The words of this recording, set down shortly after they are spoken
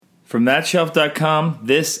From thatshelf.com,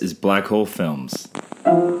 this is Black Hole Films.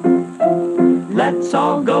 Let's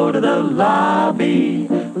all go to the lobby.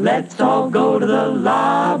 Let's all go to the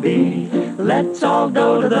lobby. Let's all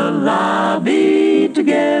go to the lobby to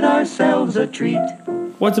get ourselves a treat.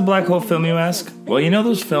 What's a black hole film, you ask? Well, you know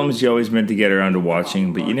those films you always meant to get around to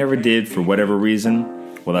watching, but you never did for whatever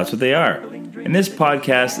reason? Well, that's what they are. And this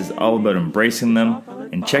podcast is all about embracing them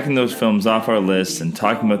and checking those films off our lists and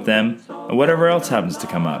talking about them and whatever else happens to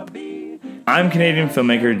come up. I'm Canadian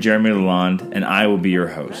filmmaker Jeremy Lalonde, and I will be your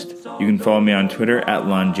host. You can follow me on Twitter at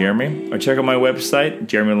LonJeremy, or check out my website,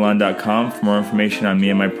 jeremylalonde.com, for more information on me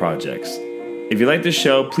and my projects. If you like this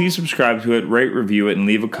show, please subscribe to it, rate, review it, and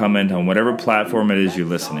leave a comment on whatever platform it is you're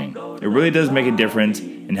listening. It really does make a difference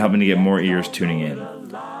in helping to get more ears tuning in.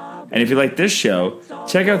 And if you like this show,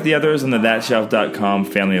 check out the others on the thatshelf.com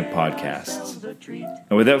family of podcasts.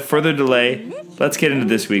 And without further delay, let's get into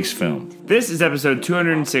this week's film. This is episode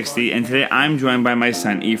 260, and today I'm joined by my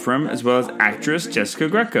son Ephraim, as well as actress Jessica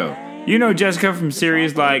Greco. You know Jessica from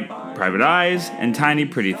series like Private Eyes and Tiny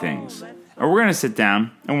Pretty Things. And we're going to sit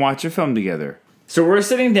down and watch a film together. So we're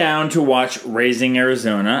sitting down to watch Raising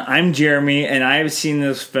Arizona. I'm Jeremy, and I have seen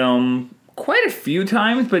this film quite a few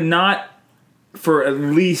times, but not for at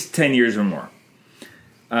least 10 years or more.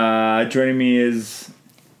 Joining me is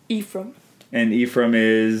Ephraim. And Ephraim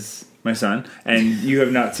is my son. And you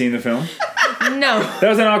have not seen the film? No. That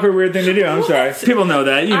was an awkward, weird thing to do. I'm sorry. People know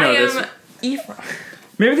that. You know this. I am Ephraim.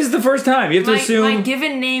 Maybe this is the first time. You have to assume. My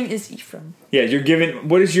given name is Ephraim. Yeah, you're given.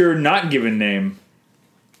 What is your not given name?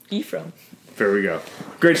 Ephraim. There we go.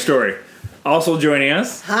 Great story. Also joining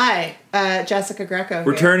us. Hi, Jessica Greco.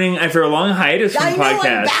 Returning after a long hiatus from the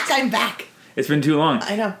podcast. I'm back. It's been too long.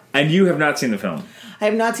 I know. And you have not seen the film. I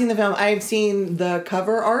have not seen the film. I've seen the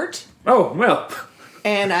cover art. Oh, well.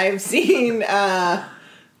 And I've seen, I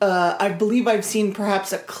believe I've seen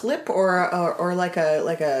perhaps a clip or like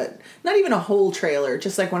a, not even a whole trailer,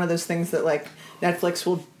 just like one of those things that like Netflix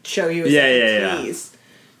will show you as a tease.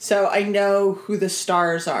 So I know who the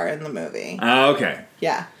stars are in the movie. Oh, okay.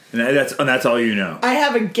 Yeah. And that's all you know. I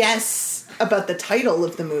have a guess about the title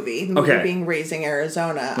of the movie. The movie being Raising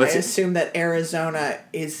Arizona. I assume that Arizona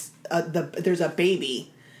is there's a baby.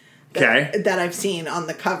 That I've seen on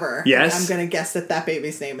the cover. Yes. I'm going to guess that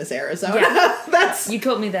baby's name is Arizona. Yeah. You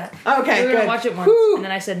told me that. Okay, we were good. going to watch it once, and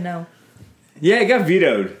then I said no. Yeah, it got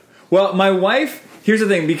vetoed. Well, my wife... Here's the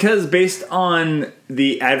thing, because based on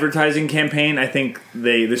the advertising campaign I think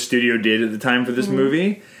the studio did at the time for this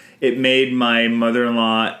movie, it made my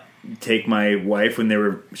mother-in-law take my wife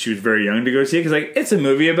when she was very young to go see it, because like, it's a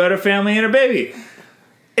movie about a family and a baby.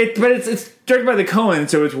 But it's directed by the Coens,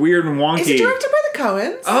 so it's weird and wonky. Is it directed by the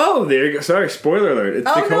Coens? Oh, there you go. Sorry, spoiler alert. It's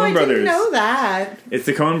the Coen brothers. I didn't know that. It's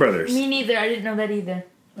the Coen brothers. Me neither. I didn't know that either.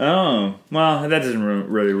 Oh, well, that doesn't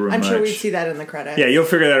really ruin much. I'm sure we'd see that in the credits. Yeah, you'll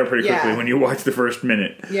figure that out pretty quickly when you watch the first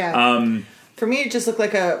minute. Yeah. For me, it just looked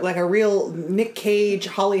like a real Nick Cage,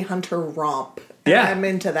 Holly Hunter romp. And I'm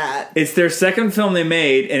into that. It's their second film they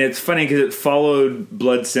made, and it's funny because it followed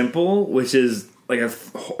Blood Simple, which is like a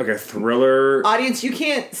thriller. Audience, you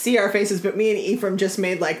can't see our faces, but me and Ephraim just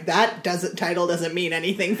made like that title doesn't mean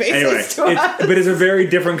anything faces to us. But it's a very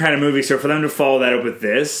different kind of movie, so for them to follow that up with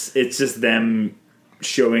this, it's just them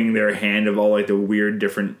showing their hand of all like the weird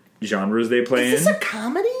different genres they play in. Is this a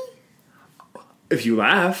comedy? If you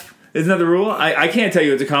laugh. Isn't that the rule? I can't tell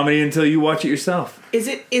you it's a comedy until you watch it yourself. Is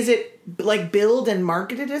it like billed and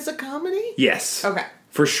marketed as a comedy? Yes. Okay.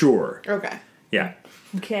 For sure. Okay. Yeah.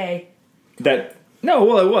 Okay. At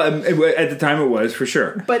the time it was, for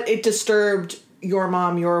sure. But it disturbed your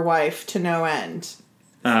mom, your wife, to no end.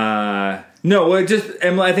 No, well, just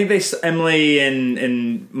Emily. I think Emily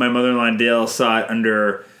and my mother-in-law and Dale saw it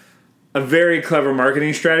under a very clever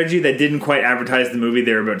marketing strategy that didn't quite advertise the movie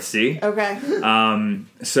they were about to see. Okay.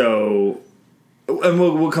 So, and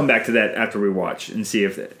we'll come back to that after we watch and see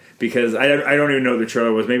because I don't even know what the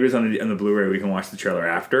trailer was. Maybe it's on the Blu-ray. We can watch the trailer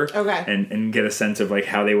after. Okay. And get a sense of like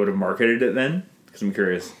how they would have marketed it then, because I'm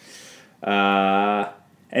curious.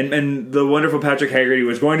 And the wonderful Patrick Haggerty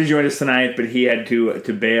was going to join us tonight, but he had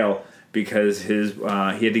to bail because he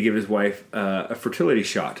had to give his wife a fertility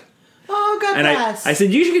shot. Oh, God bless. I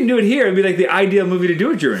said, you can do it here. It'd be like the ideal movie to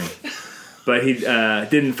do it during. But he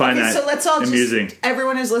didn't find that so let's all amusing.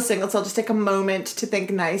 Everyone who's listening, let's all just take a moment to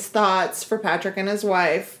think nice thoughts for Patrick and his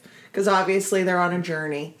wife, because obviously they're on a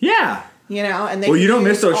journey. Yeah. You know, and they you don't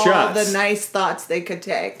miss those shots. All the nice thoughts they could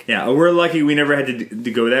take. Yeah, we're lucky we never had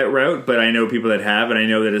to go that route, but I know people that have, and I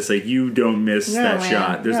know that it's like you don't miss that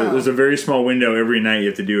shot. There's a very small window every night you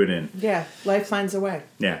have to do it in. Yeah, life finds a way.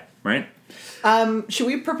 Yeah. right? Should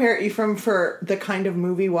we prepare Ephraim for the kind of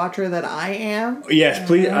movie watcher that I am? Yes,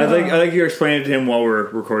 please. I'd like you to explain it to him while we're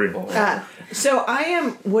recording. So I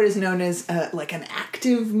am what is known as like an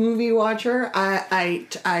active movie watcher.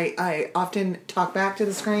 I often talk back to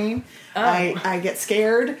the screen. I get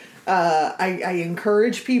scared. I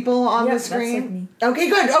encourage people on the screen. Okay,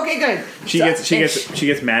 good. She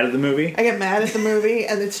gets mad at the movie. I get mad at the movie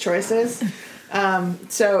and its choices.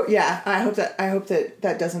 So yeah, I hope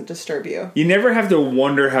that doesn't disturb you. You never have to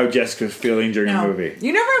wonder how Jessica's feeling during a movie.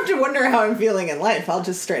 You never have to wonder how I'm feeling in life. I'll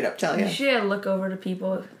just straight up tell you. You should look over to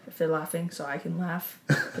people if they're laughing so I can laugh.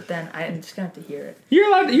 But then I'm just gonna have to hear it. You're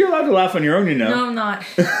allowed to laugh on your own, you know. No, I'm not.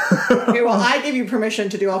 Okay, well, I give you permission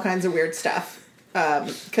to do all kinds of weird stuff.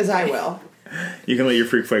 Because I will. You can let your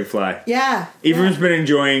freak flag fly. Yeah. Ephraim's been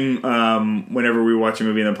enjoying whenever we watch a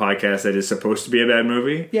movie in the podcast that is supposed to be a bad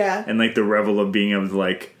movie. Yeah. And like the revel of being able to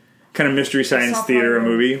like kind of mystery science theater a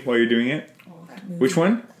movie while you're doing it. Which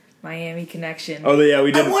one? Miami Connection. Oh yeah,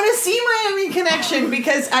 we did. I want to see Miami Connection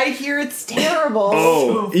because I hear it's terrible.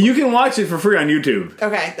 Oh, you can watch it for free on YouTube.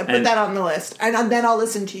 Okay, put that on the list. And then I'll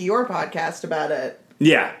listen to your podcast about it.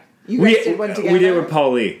 Yeah. You guys did one together? We did it with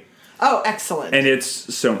Paul Lee. Oh, excellent. And it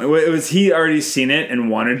was he already seen it and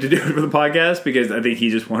wanted to do it for the podcast because I think he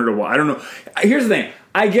just wanted to watch. I don't know. Here's the thing.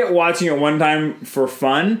 I get watching it one time for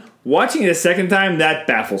fun. Watching it a second time, that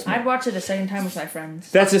baffles me. I'd watch it a second time with my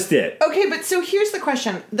friends. That's just it. Okay, but so here's the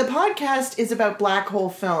question. The podcast is about black hole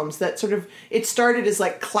films that sort of, it started as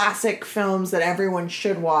like classic films that everyone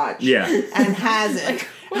should watch. Yeah. And hasn't.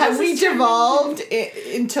 Have we devolved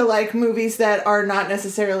into like movies that are not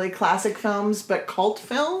necessarily classic films but cult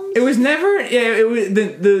films? It was never. Yeah, it was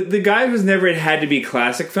the guide was never. It had to be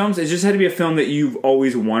classic films. It just had to be a film that you've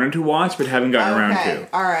always wanted to watch but haven't gotten around to.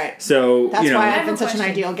 All right. So that's why I've been such question.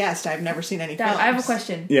 an ideal guest. I've never seen any Dad, films. I have a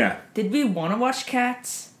question. Yeah. Did we want to watch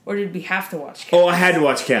Cats or did we have to watch Cats? Oh, I had to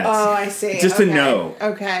watch Cats. Oh, I see. Just to know.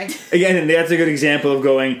 Okay. Again, that's a good example of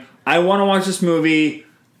going. I want to watch this movie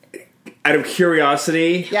out of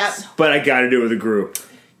curiosity. Yep. But I got to do it with a group.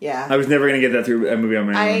 Yeah. I was never going to get that through a movie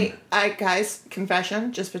on my own. I guys,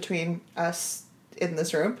 confession, just between us in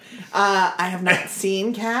this room, I have not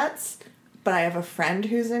seen Cats, but I have a friend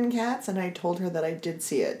who's in Cats, and I told her that I did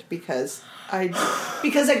see it because I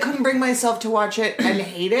couldn't bring myself to watch it and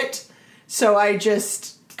hate it, so I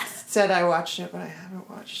just said I watched it, but I haven't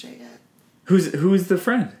watched it yet. Who's the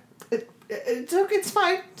friend? It's okay. It's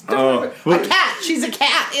fine. Oh, a cat. She's a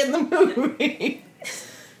cat in the movie.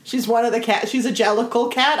 She's one of the cats. She's a Jellicle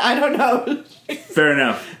cat. I don't know. Fair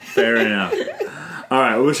enough. All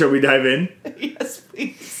right. Well, shall we dive in? Yes,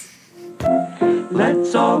 please.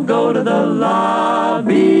 Let's all go to the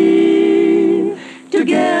lobby to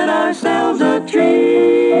get ourselves a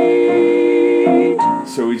treat.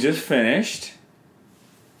 So we just finished,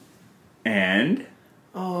 and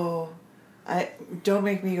Don't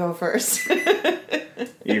make me go first.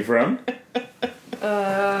 Ephraim.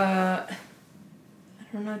 I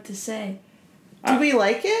don't know what to say. Do we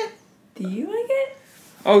like it? Do you like it?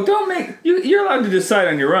 Oh, don't make you're allowed to decide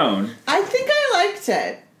on your own. I think I liked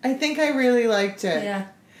it. I think I really liked it. Yeah.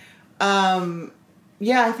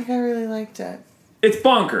 Yeah, I think I really liked it. It's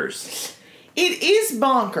bonkers, It is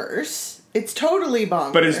bonkers. It's totally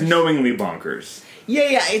bonkers. but it's knowingly bonkers.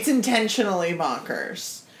 Yeah, it's intentionally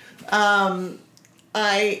bonkers.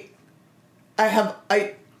 I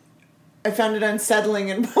found it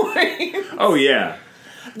unsettling and boring. Oh yeah.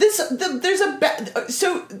 So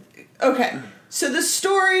the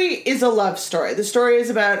story is a love story. The story is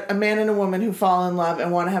about a man and a woman who fall in love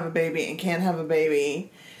and want to have a baby and can't have a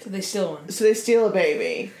baby. So they steal one. So they steal a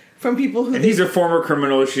baby from people who... And he's a former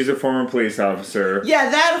criminal. She's a former police officer. Yeah,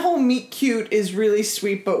 that whole meet cute is really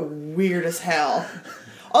sweet but weird as hell.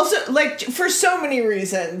 Also, like, for so many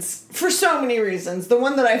reasons. The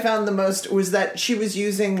one that I found the most was that she was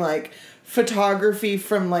using, like, photography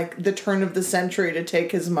from, like, the turn of the century to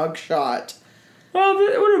take his mugshot. Well,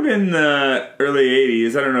 it would have been the early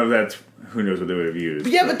 80s. I don't know if that's... Who knows what they would have used.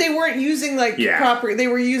 Yeah, but they weren't using, like, proper... They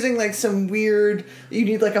were using, like, some weird... You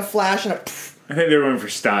need, like, a flash and a... Pff. I think they were going for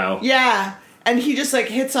style. Yeah. And he just, like,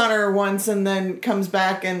 hits on her once and then comes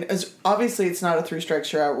back and... Obviously, it's not a 3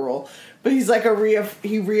 strikes you're out rule. But he's, like,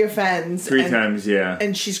 he reoffends. 3 times, yeah.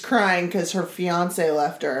 And she's crying because her fiancé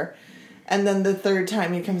left her. And then the 3rd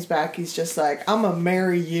time he comes back, he's just like, I'm gonna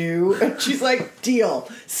marry you. And she's like, deal.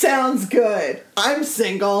 Sounds good. I'm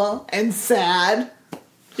single and sad.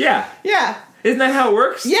 Yeah. Yeah. Isn't that how it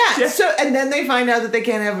works? Yeah. So, and then they find out that they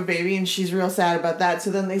can't have a baby, and she's real sad about that.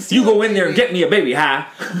 So then they steal You go in there and get me a baby, huh?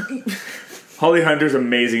 Holly Hunter's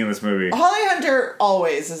amazing in this movie. Holly Hunter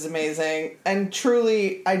always is amazing. And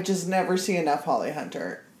truly, I just never see enough Holly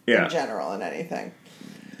Hunter. Yeah. in general in anything.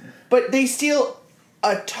 But they steal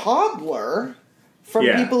a toddler from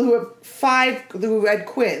Yeah. people who had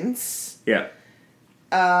twins. Yeah.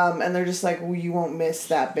 And they're just like, well, you won't miss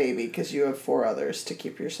that baby because you have 4 others to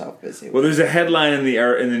keep yourself busy with. Well, there's a headline in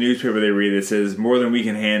the newspaper they read that says "more than we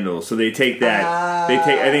can handle." So they take that.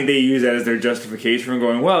 I think they use that as their justification for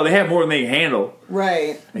going, well, they have more than they can handle.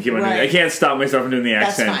 Right. I can't stop myself from doing the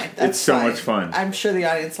accent. That's fine. That's it's so fine. much fun. I'm sure the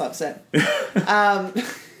audience loves it.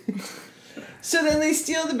 So then they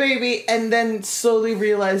steal the baby and then slowly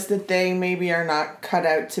realize that they maybe are not cut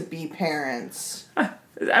out to be parents.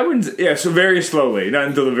 I wouldn't. Yeah, so very slowly, not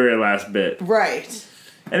until the very last bit. Right.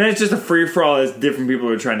 And then it's just a free for all as different people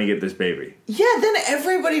are trying to get this baby. Yeah, then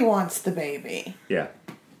everybody wants the baby. Yeah.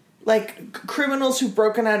 Like, criminals who've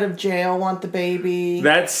broken out of jail want the baby.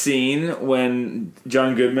 That scene when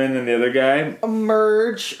John Goodman and the other guy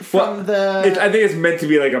Emerge from I think it's meant to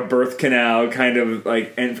be like a birth canal kind of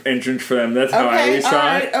like entrance for them. That's how I always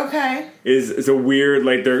saw it. Okay. Is a weird,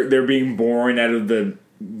 like they're being born out of the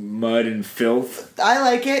mud and filth. I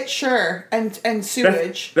like it, sure. And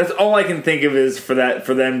sewage. That's all I can think of is for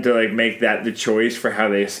them to like make that the choice for how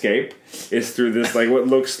they escape is through this like what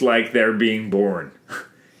looks like they're being born.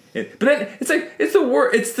 But then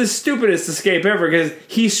it's the stupidest escape ever because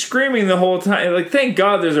he's screaming the whole time. Like, thank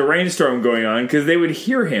God there's a rainstorm going on because they would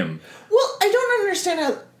hear him. Well, I don't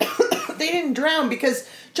understand how they didn't drown because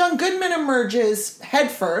John Goodman emerges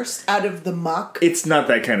headfirst out of the muck. It's not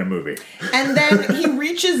that kind of movie. And then he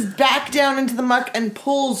reaches back down into the muck and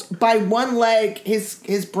pulls by one leg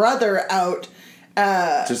his brother out.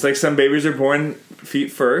 Just like some babies are born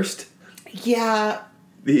feet first. Yeah.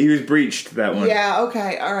 He was breached, that one. Yeah,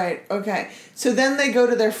 okay, all right, okay. So then they go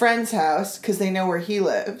to their friend's house because they know where he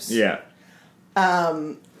lives. Yeah.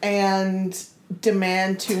 And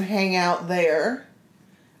demand to hang out there.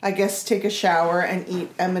 I guess take a shower and eat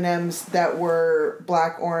M&Ms that were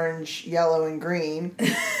black, orange, yellow, and green.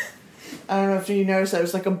 I don't know if you noticed that. It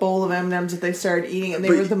was like a bowl of M&Ms that they started eating, and they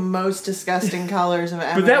were the most disgusting colors of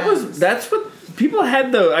M&Ms. But that's what people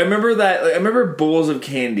had, though. I remember that. Like, I remember bowls of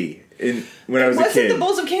candy when I was a kid. It wasn't the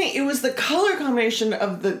bowls of candy. It was the color combination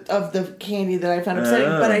of the candy that I found upsetting.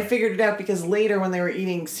 But I figured it out because later when they were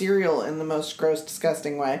eating cereal in the most gross,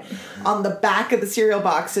 disgusting way, on the back of the cereal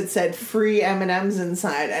box it said free M&Ms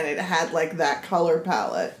inside, and it had like that color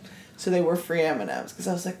palette. So they were free M&Ms. Because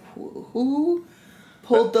I was like, who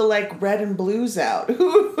pulled the like red and blues out?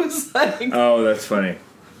 Who was like... Oh, that's funny.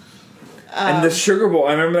 And the sugar bowl,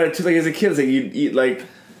 I remember that too. Like as a kid, it's like you'd eat like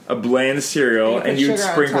a bland cereal and you'd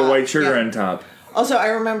sprinkle white sugar on top. Also, I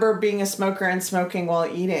remember being a smoker and smoking while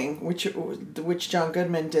eating, which John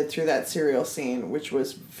Goodman did through that cereal scene, which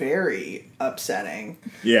was very upsetting.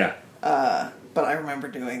 Yeah. But I remember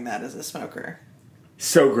doing that as a smoker.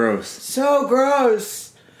 So gross. So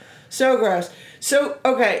gross. So gross. So,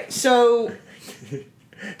 okay, so...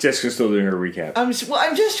 Jessica's still doing her recap. I'm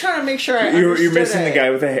just trying to make sure I understood You're missing it. the guy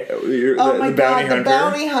with the bounty hunter. The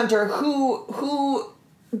bounty hunter who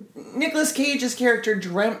Nicolas Cage's character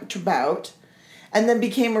dreamt about and then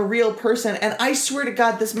became a real person. And I swear to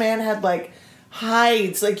God, this man had like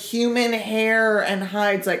hides, like human hair and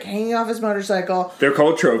hides, like hanging off his motorcycle. They're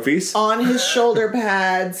called trophies. On his shoulder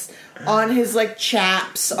pads, on his like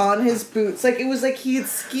chaps, on his boots. Like it was like he had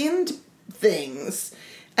skinned things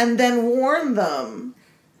and then worn them.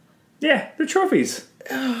 Yeah, they're trophies.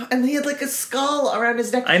 And he had like a skull around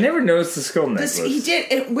his neck. I never noticed the skull necklace. He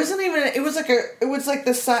did. It wasn't even. It was like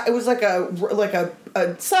a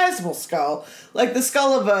sizable skull, like the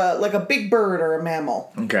skull of a big bird or a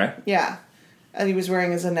mammal. Okay. Yeah, and he was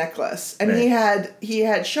wearing as a necklace, and Right. he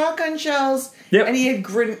had shotgun shells. Yep. And he had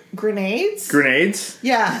grenades. Grenades.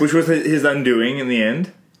 Yeah. Which was his undoing in the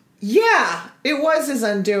end. Yeah, it was his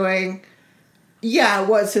undoing. Yeah, it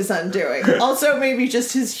was his undoing. Also, maybe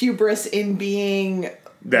just his hubris in being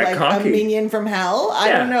That like cocky. a minion from hell. I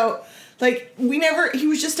Yeah. don't know. Like he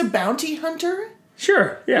was just a bounty hunter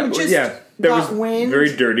Sure. Yeah. Who just That got was wind.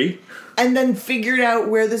 very dirty. and then figured out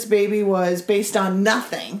where this baby was based on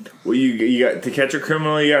nothing. Well, you got to catch a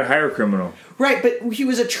criminal, you got to hire a criminal. Right, but he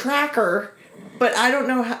was a tracker. But I don't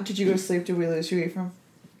know how. Did you go to sleep? Did we lose you, Ephraim?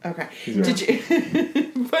 Okay. Did you?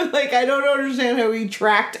 But like, I don't understand how he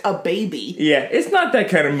tracked a baby. Yeah, it's not that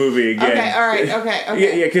kind of movie again. Okay, all right,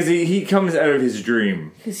 okay. Yeah, because he comes out of his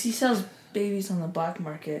dream. Because he sells babies on the black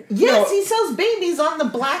market. Yes, No. he sells babies on the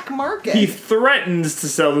black market. He threatens to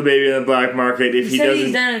sell the baby on the black market if he said doesn't.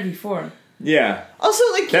 he's done it before. Yeah, Also,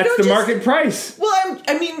 like, you that's don't the just, market price. Well,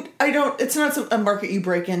 it's not a market you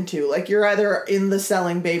break into. Like, you're either in the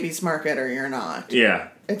selling babies market or you're not. Yeah,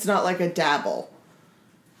 It's not like a dabble.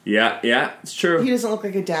 yeah, it's He true. doesn't look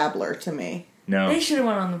like a dabbler to me. No. They should have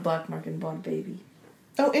went on the black market and bought a baby.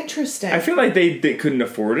 Oh, interesting. I feel like they couldn't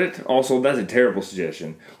afford it. Also, that's a terrible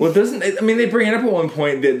suggestion. Well, they bring it up at one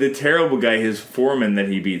point. The terrible guy, his foreman that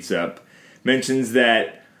he beats up, mentions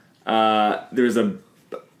that there's a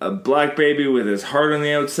black baby with his heart on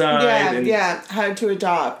the outside. How to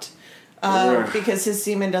adopt. Because his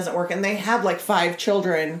semen doesn't work. And they have like 5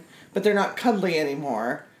 children, but they're not cuddly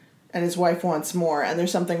anymore. And his wife wants more, and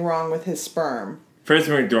there's something wrong with his sperm. Frances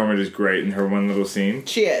McDormand is great in her one little scene.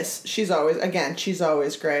 She is. She's always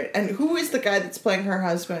great. And who is the guy that's playing her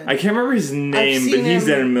husband? I can't remember his name, but he's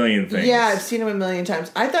done a million things. Yeah, I've seen him a million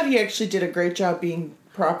times. I thought he actually did a great job being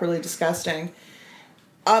properly disgusting.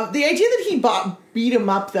 The idea that he beat him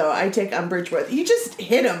up, though, I take umbrage with. He just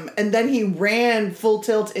hit him, and then he ran full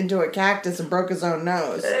tilt into a cactus and broke his own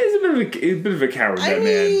nose. He's a bit of a coward, that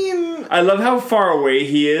man. I love how far away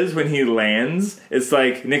he is when he lands. It's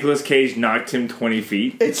like Nicolas Cage knocked him 20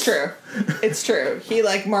 feet. It's true. It's true. He,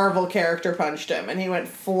 like, Marvel character punched him, and he went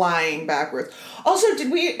flying backwards. Also,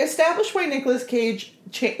 did we establish why Nicolas Cage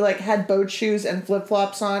had boat shoes and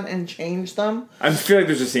flip-flops on and changed them? I feel like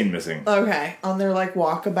there's a scene missing. Okay. On their, like,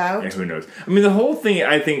 walkabout? Yeah, who knows? I mean, the whole thing,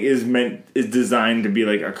 I think, is designed to be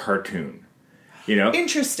like a cartoon. You know?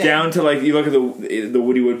 Interesting. Down to, like, you look at the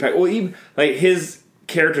Woody Woodpecker. Well, even, like, his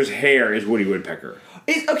character's hair is Woody Woodpecker.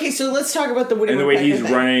 Okay, so let's talk about the Woody Woodpecker and the way he's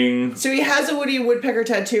running. So he has a Woody Woodpecker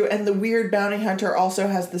tattoo, and the weird bounty hunter also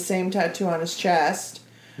has the same tattoo on his chest.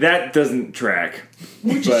 That doesn't track.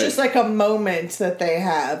 Which is just like a moment that they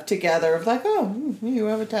have together of like, oh, you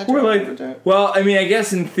have a tattoo. Or like, well, I mean, I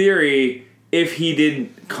guess in theory, if he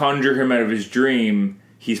did conjure him out of his dream,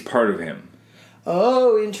 he's part of him.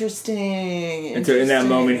 Oh, interesting. And so in that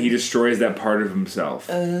moment, he destroys that part of himself.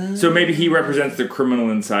 So maybe he represents the criminal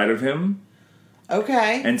inside of him.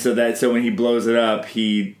 Okay. And so when he blows it up,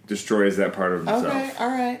 he destroys that part of himself. Okay, all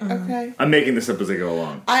right, okay. I'm making this up as I go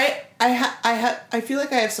along. I feel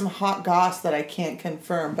like I have some hot goss that I can't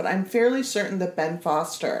confirm, but I'm fairly certain that Ben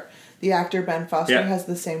Foster, the actor Ben Foster, has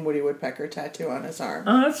the same Woody Woodpecker tattoo on his arm.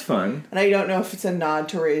 Oh, that's fun. And I don't know if it's a nod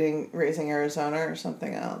to Raising Arizona or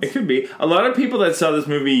something else. It could be. A lot of people that saw this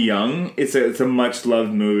movie young, it's a much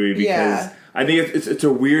loved movie because I think it's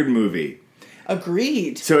a weird movie.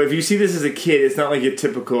 Agreed. So if you see this as a kid, it's not like a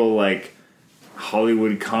typical like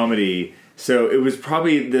Hollywood comedy. So it was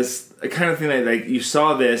probably this kind of thing that like you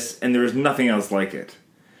saw this and there was nothing else like it.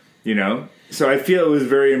 You know? So I feel it was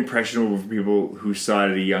very impressionable for people who saw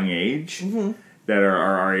it at a young age that are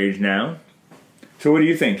our age now. So what do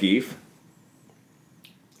you think, Eve?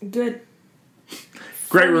 Good.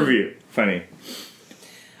 Great review. Funny.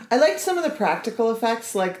 I liked some of the practical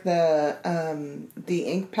effects, like the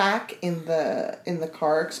ink pack in the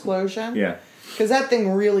car explosion. Yeah. Because that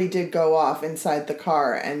thing really did go off inside the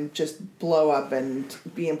car and just blow up and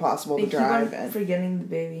be impossible to drive. They keep on forgetting the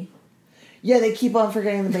baby. Yeah, they keep on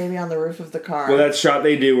forgetting the baby on the roof of the car. Well, that shot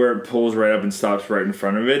they do where it pulls right up and stops right in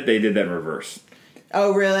front of it, they did that in reverse.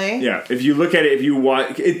 Oh, really? Yeah. If you look at it, if you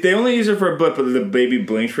watch, they only use it for a blip, but the baby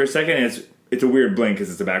blinks for a second, and it's a weird blink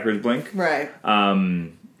because it's a backwards blink. Right.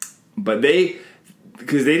 But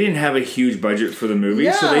because they didn't have a huge budget for the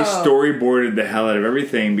movie, so they storyboarded the hell out of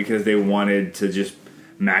everything because they wanted to just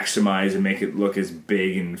maximize and make it look as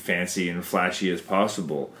big and fancy and flashy as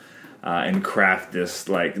possible. And craft this,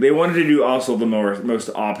 like, they wanted to do also the most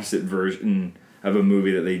opposite version of a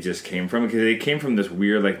movie that they just came from, because they came from this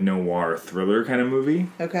weird, like, noir thriller kind of movie.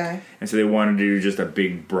 Okay. And so they wanted to do just a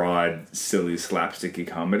big, broad, silly, slapsticky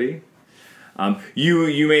comedy.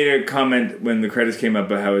 You made a comment when the credits came up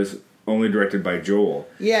about how it was only directed by Joel.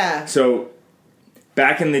 Yeah. So,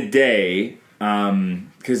 back in the day,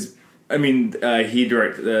 because, I mean, he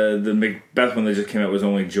directed, the Macbeth one that just came out was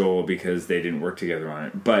only Joel because they didn't work together on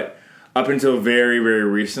it. But up until very, very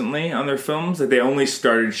recently on their films, like, they only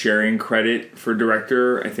started sharing credit for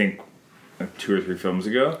director, I think, 2 or 3 films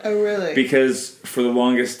ago. Oh, really? Because for the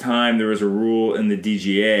longest time, there was a rule in the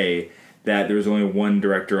DGA that there was only one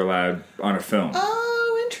director allowed on a film.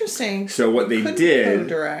 Oh, interesting. So what they did,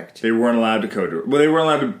 co-direct. They weren't allowed to co-direct. Well, they weren't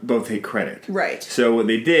allowed to both take credit. Right. So what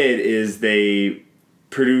they did is they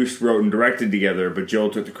produced, wrote, and directed together, but Joel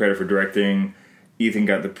took the credit for directing, Ethan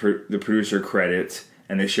got the producer credit,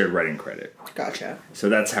 and they shared writing credit. Gotcha. So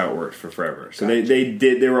that's how it worked for forever. So gotcha.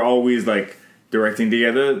 they were always like directing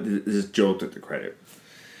together. This Joel took the credit.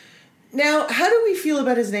 Now, how do we feel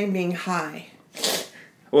about his name being High?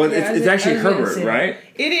 Well, it's actually Herbert, right?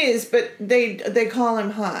 It is, but they call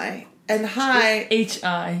him High. And high.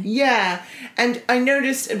 H-I. Yeah. And I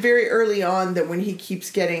noticed very early on that when he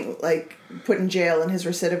keeps getting, like, put in jail and his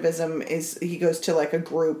recidivism is, he goes to, like, a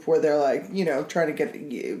group where they're, like, you know, trying to get,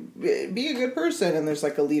 be a good person, and there's,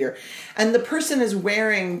 like, a leader. And the person is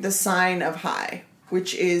wearing the sign of high,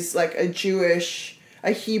 which is, like, a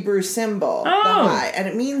Hebrew symbol, the high. And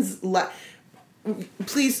it means,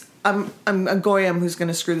 please, I'm a goyim who's going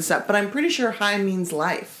to screw this up, but I'm pretty sure high means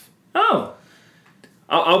life. Oh.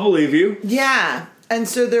 I'll believe you. Yeah. And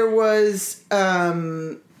so there was,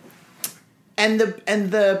 and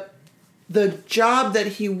the job that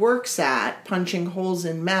he works at, punching holes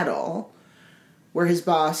in metal, where his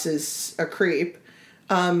boss is a creep,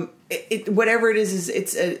 whatever it is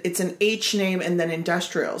it's an H name and then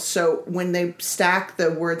industrial. So when they stack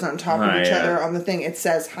the words on top of each other on the thing, it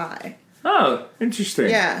says high. Oh, interesting.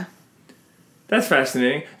 Yeah. That's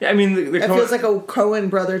fascinating. Yeah, I mean, it feels like a Coen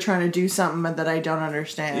brother trying to do something that I don't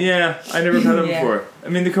understand. Yeah, I never heard of them before. I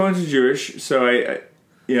mean, the Coens are Jewish, so I'm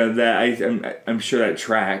sure that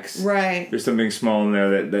tracks. Right. There's something small in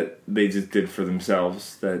there that they just did for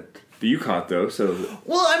themselves that you caught though. So.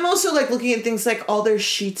 Well, I'm also like looking at things like all their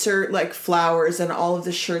sheets are like flowers, and all of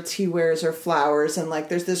the shirts he wears are flowers, and like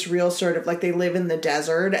there's this real sort of like they live in the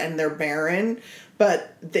desert and they're barren.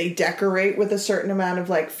 But they decorate with a certain amount of,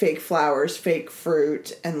 like, fake flowers, fake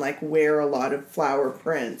fruit, and, like, wear a lot of flower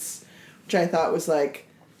prints, which I thought was, like,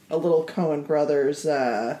 a little Coen Brothers,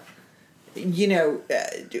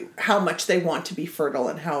 how much they want to be fertile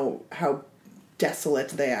and how desolate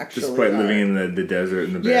they actually Despite are. living in the desert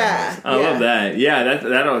and the barrenness. Yeah. I love that. Yeah,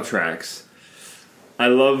 that all tracks. I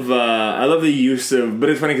love the use of... But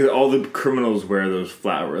it's funny because all the criminals wear those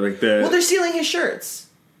flowers. Like Well, they're stealing his shirts.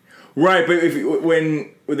 Right, but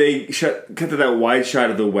when they cut to that wide shot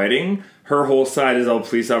of the wedding, her whole side is all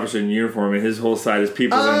police officer in uniform, and his whole side is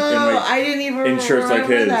people in like I didn't even in shirts like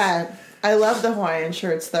his. That. I love the Hawaiian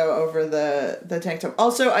shirts though over the tank top.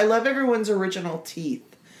 Also, I love everyone's original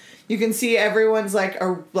teeth. You can see everyone's like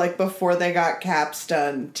before they got caps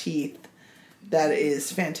done teeth. That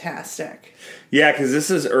is fantastic. Yeah, because this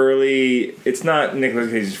is early. It's not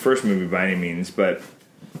Nicolas Cage's first movie by any means, but.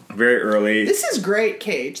 Very early. This is great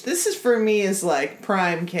Cage. This is for me is like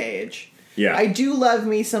prime Cage. Yeah. I do love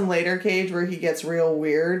me some later Cage where he gets real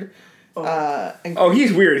weird.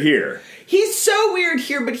 He's weird here. He's so weird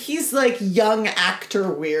here, but he's like young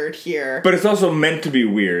actor weird here. But it's also meant to be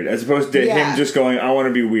weird, as opposed to him just going, I want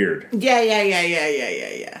to be weird.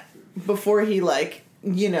 Yeah. Before he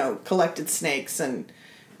collected snakes and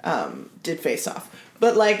did Face Off.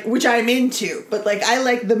 But, like, which I'm into. But, like, I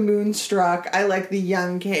like the Moonstruck. I like the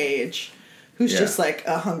young Cage, who's just, like,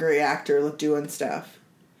 a hungry actor doing stuff.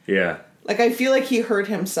 Yeah. Like, I feel like he hurt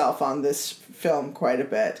himself on this film quite a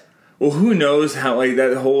bit. Well, who knows how, like,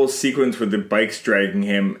 that whole sequence with the bikes dragging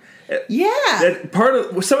him. Yeah.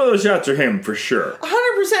 Some of those shots are him, for sure.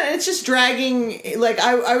 100%. It's just dragging, like,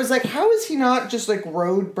 I was like, how is he not just, like,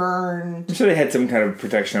 road burned? I'm sure they had some kind of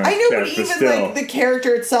protection on his chest, but even, still. like, the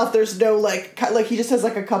character itself, there's no, like, he just has,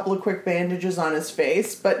 like, a couple of quick bandages on his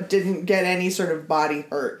face, but didn't get any sort of body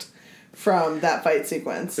hurt from that fight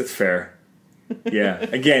sequence. That's fair. Yeah.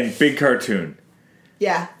 Again, big cartoon.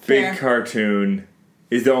 Yeah, fair. Big cartoon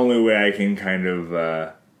is the only way I can kind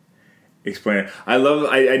of, explain it. I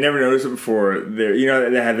never noticed it before. There,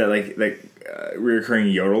 they had that like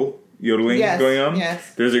reoccurring yodeling going on.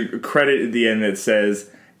 Yes. There's a credit at the end that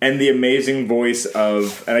says, "And the amazing voice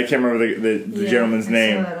of," and I can't remember the gentleman's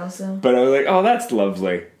name. Saw that also. But I was like, "Oh, that's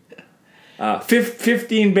lovely."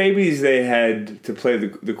 15 babies they had to play the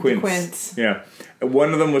Quints. The Quints. Yeah,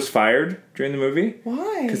 one of them was fired during the movie.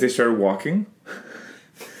 Why? Because they started walking.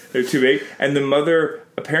 They're too big, and the mother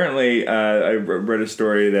apparently. I read a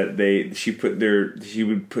story that she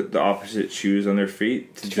would put the opposite shoes on their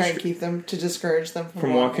feet to try and keep them to discourage them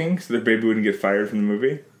from walking, so their baby wouldn't get fired from the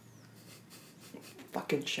movie.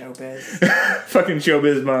 Fucking showbiz. Fucking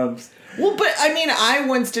showbiz moms. Well, but I mean, I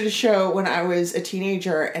once did a show when I was a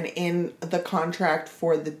teenager, and in the contract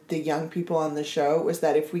for the young people on the show was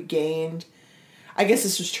that if we gained. I guess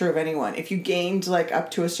this was true of anyone. If you gained like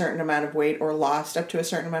up to a certain amount of weight or lost up to a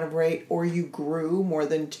certain amount of weight or you grew more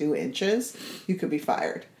than 2 inches, you could be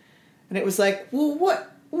fired. And it was like, well,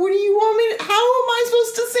 what do you want me to... How am I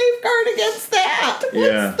supposed to safeguard against that?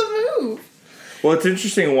 What's the move? Well, it's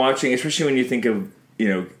interesting watching, especially when you think of,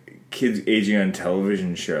 kids aging on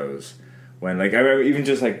television shows. When, like, I remember even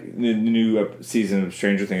just, like, the new season of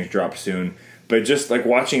Stranger Things dropped soon. But just, like,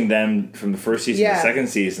 watching them from the first season to the second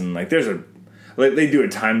season, like, there's a... Like, they do a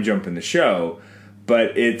time jump in the show,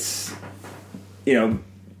 but it's,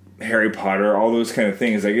 Harry Potter, all those kind of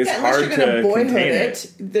things. Like, it's hard to contain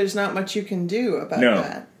it. There's not much you can do about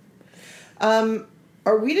that.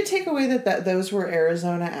 Are we to take away that those were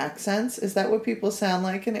Arizona accents? Is that what people sound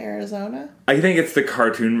like in Arizona? I think it's the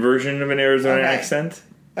cartoon version of an Arizona Okay. accent.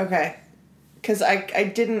 Okay. Because I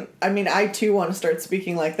didn't... I mean, I too want to start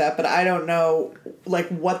speaking like that, but I don't know, like,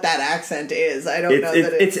 what that accent is. I don't know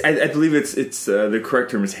that it's... I believe it's the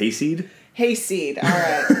correct term is hayseed. Hayseed, all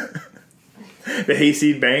right. The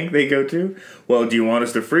hayseed bank they go to. Well, do you want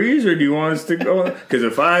us to freeze or do you want us to go? Because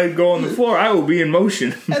if I go on the floor, I will be in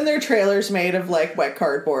motion. And their trailers made of, like, wet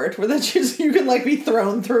cardboard, where that's just, you can, like, be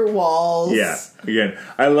thrown through walls. Yeah. Again,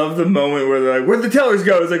 I love the moment where they're like, "Where'd the tellers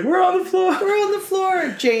go?" It's like, "We're on the floor." We're on the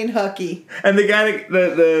floor, Jane Huckey. And the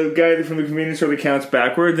guy from the convenience store that counts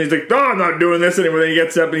backwards, and he's like, "Oh, I'm not doing this anymore." Then he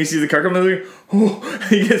gets up and he sees the car coming, and he's like, "Oh,"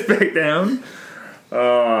 he gets back down.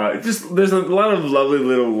 Just there's a lot of lovely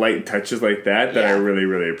little light touches like that I really,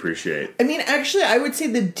 really appreciate. I mean, actually, I would say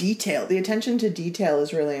the attention to detail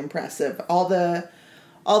is really impressive. All the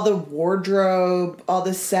wardrobe, all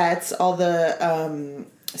the sets, all the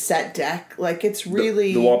set deck, like it's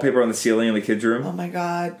really The wallpaper on the ceiling in the kids' room. Oh my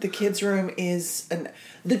god, the kids' room is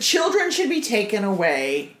the children should be taken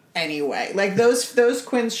away anyway. Like those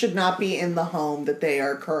Quinns should not be in the home that they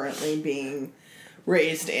are currently being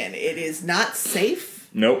raised in. It is not safe.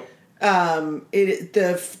 Nope.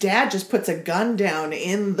 The dad just puts a gun down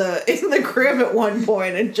in the crib at one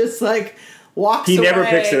point and just like walks away. He never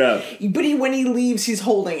picks it up. But when he leaves, he's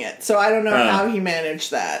holding it. So I don't know how he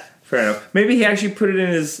managed that. Fair enough. Maybe he actually put it in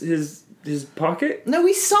his pocket. No,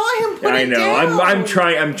 we saw him put I it know. down. I'm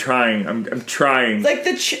trying. Like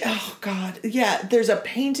oh god, yeah. There's a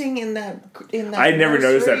painting in that. I'd never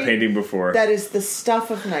noticed that nursery painting before. That is the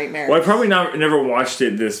stuff of nightmares. Well, I probably never watched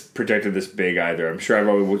it projected this big either. I'm sure I've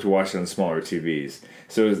always watched it on smaller TVs.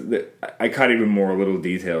 So I caught even more little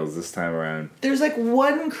details this time around. There's like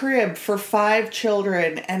one crib for 5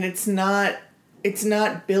 children, and it's not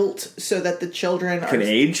built so that the children Can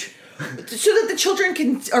age? So that the children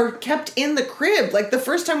are kept in the crib. Like the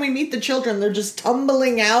first time we meet the children, they're just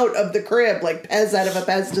tumbling out of the crib like Pez out of a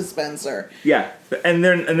Pez dispenser. Yeah, and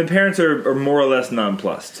the parents are more or less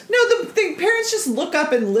nonplussed. No, the parents just look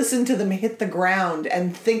up and listen to them hit the ground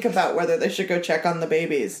and think about whether they should go check on the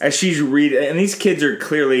babies. As she's reading, and these kids are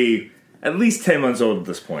clearly at least 10 months old at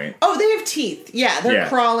this point. Oh, they have teeth. Yeah, they're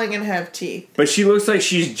crawling and have teeth. But she looks like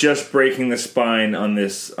she's just breaking the spine on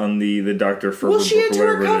the Dr. Ferber Well, she book had to or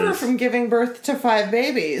whatever it recover is. from giving birth to 5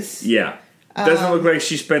 babies. Yeah. Doesn't look like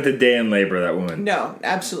she spent a day in labor, that woman. No,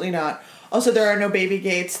 absolutely not. Also, there are no baby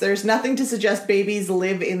gates. There's nothing to suggest babies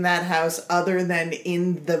live in that house other than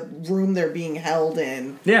in the room they're being held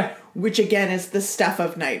in. Yeah. Which, again, is the stuff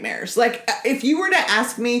of nightmares. Like, if you were to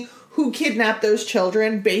ask me who kidnapped those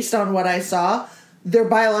children based on what I saw, their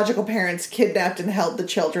biological parents kidnapped and held the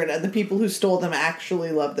children, and the people who stole them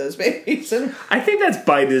actually loved those babies. And I think that's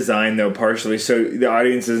by design, though, partially, so the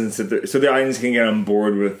audience doesn't sit there, so the audience can get on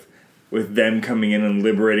board with them coming in and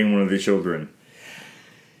liberating one of the children.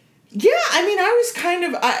 yeah, I mean, I was kind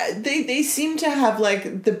of... they seem to have,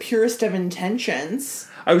 like, the purest of intentions.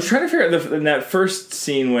 I was trying to figure out in that first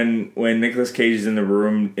scene when Nicolas Cage is in the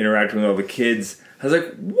room interacting with all the kids, I was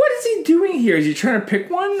like, what is he doing here? Is he trying to pick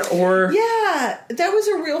one, or... Yeah, that was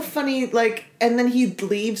a real funny, like... And then he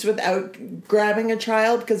leaves without grabbing a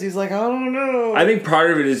child, because he's like, I don't know. I think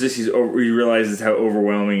part of it is just he realizes how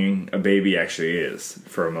overwhelming a baby actually is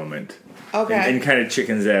for a moment. Okay. And kind of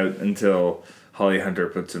chickens out until Holly Hunter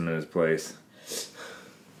puts him in his place.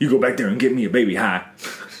 You go back there and get me a baby high.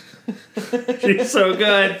 She's so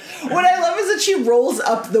good. What I love is that she rolls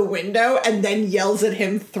up the window and then yells at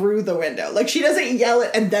him through the window. Like, she doesn't yell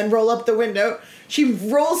it and then roll up the window. She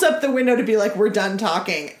rolls up the window to be like, we're done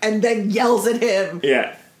talking, and then yells at him.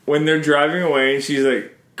 Yeah. When they're driving away, she's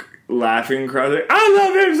like laughing, crying, like, I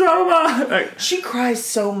love him so much. Like, She cries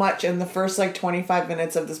so much in the first, like, 25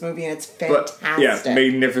 minutes of this movie, and it's fantastic. yeah,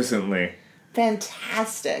 magnificently.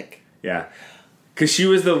 Fantastic. Yeah. Because she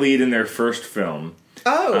was the lead in their first film.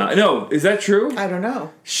 Oh. No, is that true? I don't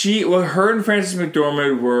know. Her and Frances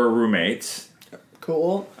McDormand were roommates.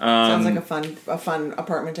 Cool. Sounds like a fun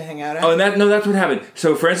apartment to hang out at. Oh, and that's what happened.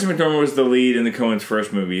 So Frances McDormand was the lead in the Coen's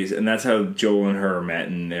first movies, and that's how Joel and her met,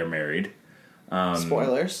 and they're married.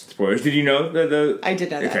 Spoilers. Did you know the? I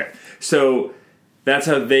did know that. Okay, so that's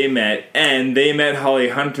how they met, and they met Holly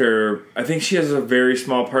Hunter. I think she has a very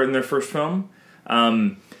small part in their first film,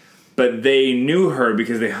 but they knew her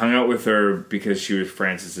because they hung out with her because she was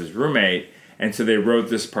Frances's roommate, and so they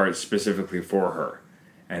wrote this part specifically for her.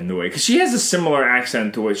 And the way, because she has a similar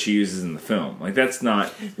accent to what she uses in the film. Like, that's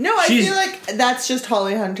not... No, I feel like that's just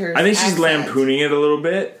Holly Hunter's I think she's accent. lampooning it a little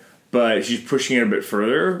bit, but she's pushing it a bit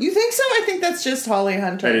further. You think so? I think that's just Holly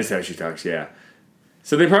Hunter. That is how she talks, yeah.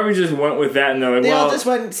 So they probably just went with that, and they're like, They well, all just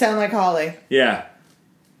wouldn't sound like Holly. yeah.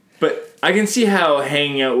 But I can see how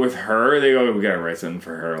hanging out with her, they go, we gotta write something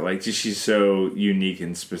for her. Like, just she's so unique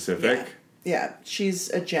and specific. Yeah, she's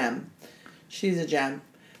a gem. She's a gem.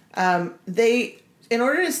 They, in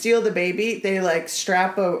order to steal the baby, they like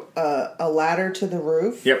strap a ladder to the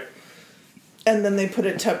roof. Yep. And then they put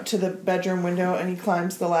it to the bedroom window, and he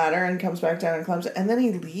climbs the ladder and comes back down and climbs it. And then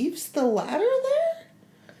he leaves the ladder there?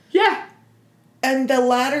 Yeah. And the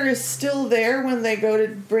ladder is still there when they go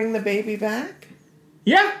to bring the baby back?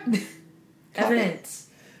 Yeah. Evidence.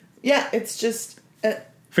 Yeah, it's just...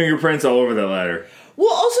 Fingerprints all over that ladder.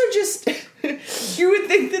 well, also just... you would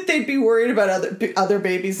think that they'd be worried about other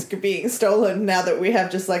babies being stolen now that we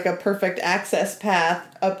have just like a perfect access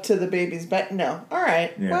path up to the baby's bed. No. All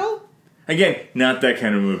right. Yeah. Well... Again, not that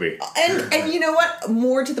kind of movie. And you know what?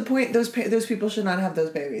 More to the point, those people should not have those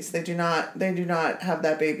babies. They do not have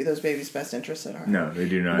those babies' best interests at heart. No, they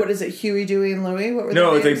do not. What is it? Huey, Dewey, and Louie? What were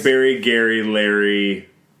No, their it's names? like Barry, Gary, Larry.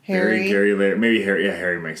 Harry. Barry, Gary, Larry. Maybe Harry. Yeah,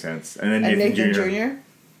 Harry makes sense. And then and Nathan,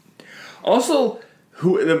 Jr. Also,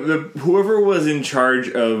 whoever was in charge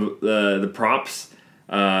of the props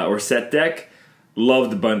or set deck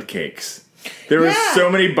loved bunt cakes. There were so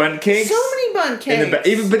many bunt cakes. So many bunt cakes.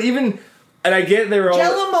 Even, and I get they were all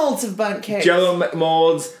Jello molds of bunt cakes. Jello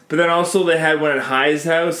molds, but then also they had one at High's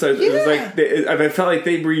house. So it was like I felt like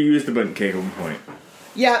they reused the bunt cake at one point.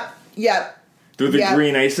 Yep. With the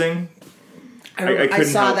green icing. I I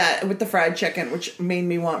saw help. that with the fried chicken, which made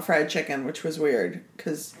me want fried chicken, which was weird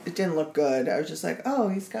because it didn't look good. I was just like, "Oh,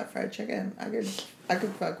 he's got fried chicken. I could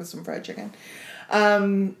fuck with some fried chicken."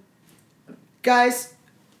 Guys,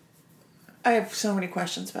 I have so many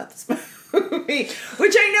questions about this movie,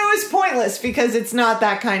 which I know is pointless because it's not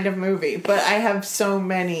that kind of movie. But I have so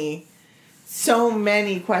many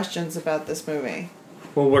questions about this movie.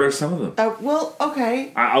 Well, what are some of them? Well,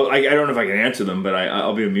 okay. I don't know if I can answer them, but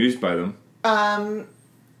I'll be amused by them.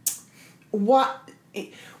 What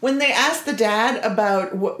when they ask the dad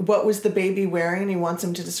about what was the baby wearing, and he wants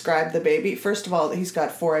him to describe the baby. First of all, he's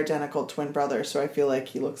got 4 identical twin brothers, so I feel like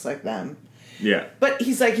he looks like them. Yeah. But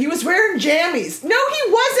he's like, he was wearing jammies. No,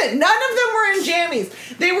 he wasn't. None of them were in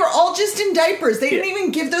jammies. They were all just in diapers. They didn't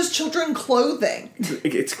even give those children clothing.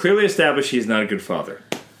 It's clearly established he's not a good father.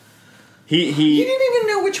 He didn't even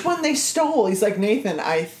know which one they stole. He's like, Nathan,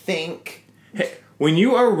 I think. Hey, when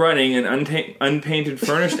you are running an unpainted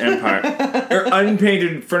furnished empire or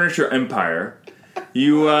unpainted furniture empire,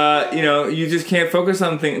 you you just can't focus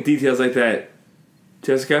on details like that,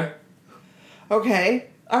 Jessica. Okay.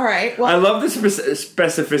 All right. Well, I love the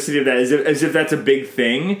specificity of that, as if that's a big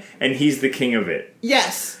thing, and he's the king of it.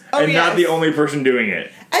 yes. Oh, and yes. not the only person doing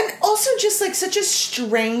it. And also just like such a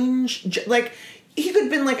strange, like he could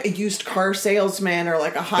have been like a used car salesman or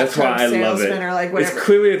like a hot That's why tub I love it. salesman or like whatever. It's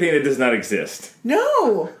clearly a thing that does not exist.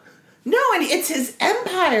 No, and it's his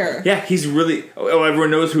empire. Yeah, he's really. Oh,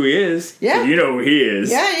 everyone knows who he is. Yeah. You know who he is.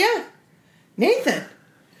 Yeah. Nathan.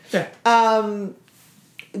 Yeah.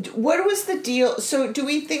 What was the deal? So, do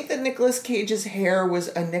we think that Nicolas Cage's hair was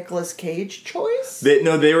a Nicolas Cage choice?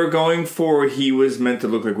 They were going for he was meant to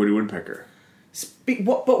look like Woody Woodpecker.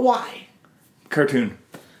 But why? Cartoon.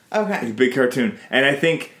 Okay. Big cartoon. And I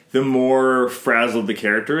think the more frazzled the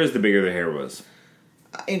character is, the bigger the hair was.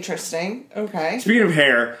 Interesting. Okay. Speaking of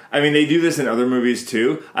hair, I mean, they do this in other movies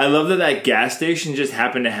too. I love that gas station just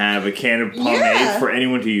happened to have a can of pomade for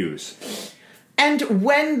anyone to use. And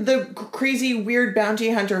when the crazy, weird bounty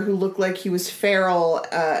hunter who looked like he was feral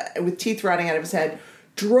with teeth rotting out of his head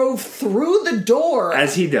drove through the door...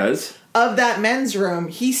 As he does. ...of that men's room,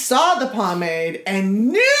 he saw the pomade and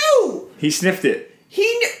knew... He sniffed it.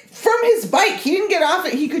 From his bike. He didn't get off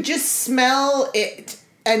it. He could just smell it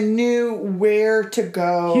and knew where to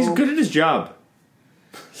go. He's good at his job.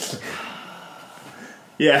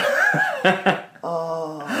 Yeah.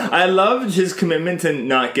 I loved his commitment to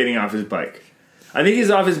not getting off his bike. I think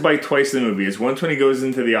he's off his bike twice in the movie. It's once when he goes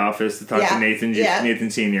into the office to talk to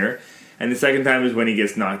Nathan Sr., and the second time is when he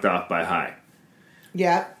gets knocked off by High.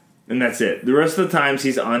 Yeah. And that's it. The rest of the times,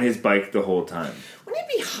 he's on his bike the whole time. Wouldn't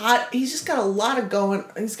it be hot? He's just got a lot of going...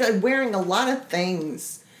 He's wearing a lot of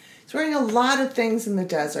things. He's wearing a lot of things in the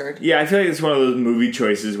desert. Yeah, I feel like it's one of those movie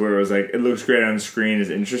choices where it was like, it looks great on screen, is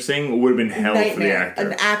interesting. It would have been hell for the actor.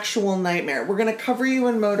 An actual nightmare. We're going to cover you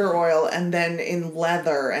in motor oil and then in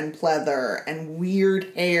leather and pleather and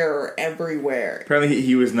weird hair everywhere. Apparently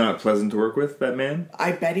he was not pleasant to work with, that man.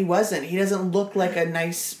 I bet he wasn't. He doesn't look like a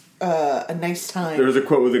nice time. There was a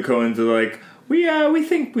quote with the Coens of like, we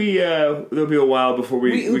think there'll be a while before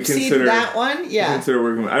we consider that one. Yeah, consider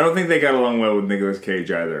working with. I don't think they got along well with Nicolas Cage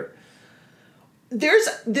either.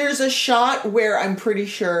 There's a shot where I'm pretty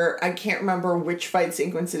sure, I can't remember which fight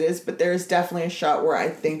sequence it is, but there's definitely a shot where I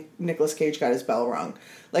think Nicolas Cage got his bell rung.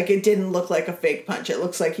 Like, it didn't look like a fake punch. It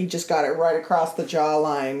looks like he just got it right across the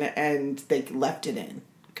jawline and they left it in.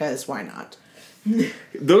 Because why not?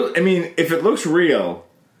 If it looks real...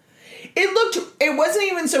 It wasn't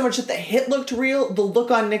even so much that the hit looked real, the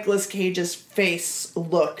look on Nicolas Cage's face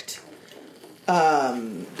looked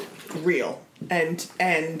real.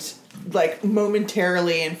 And like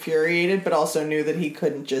momentarily infuriated, but also knew that he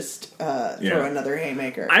couldn't just throw another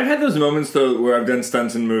haymaker. I've had those moments though where I've done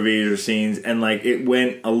stunts in movies or scenes, and like it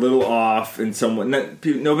went a little off, and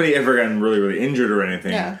nobody ever gotten really, really injured or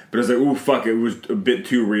anything. Yeah. But it was like, ooh, fuck, it was a bit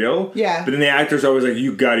too real. Yeah. But then the actor's always like,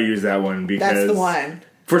 you got to use that one because that's the one.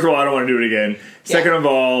 First of all, I don't want to do it again. Second of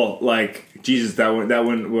all, like, Jesus, that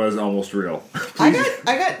one was almost real. I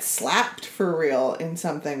got slapped for real in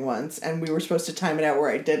something once, and we were supposed to time it out where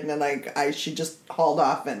I didn't, and she just hauled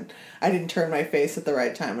off, and I didn't turn my face at the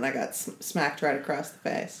right time, and I got smacked right across the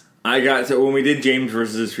face. So when we did James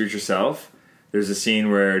versus his future self, there's a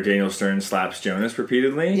scene where Daniel Stern slaps Jonas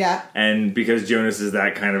repeatedly. Yeah. And because Jonas is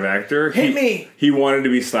that kind of actor, he wanted to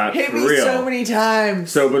be slapped Hit for me real. so many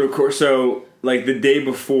times. So, but of course, like the day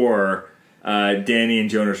before, Danny and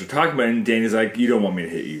Jonas are talking about it, and Danny's like, you don't want me to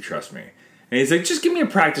hit you, trust me. And he's like, just give me a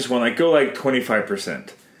practice one, like go like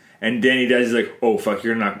 25%. And Danny does, he's like, oh fuck,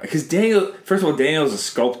 you're not, because first of all, Daniel's a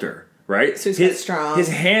sculptor, right? So he's strong. His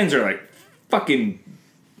hands are like fucking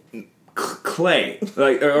clay,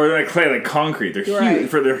 like like concrete. They're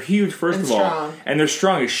huge. They're huge first of all, and they're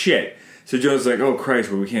strong as shit. So Jonas is like, oh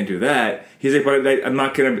Christ, well we can't do that. He's like, but I'm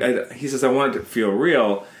not gonna. He says, I want it to feel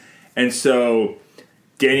real. And so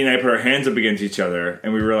Danny and I put our hands up against each other,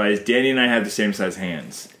 and we realized Danny and I have the same size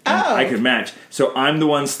hands. I could match. So I'm the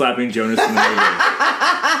one slapping Jonas in the movie.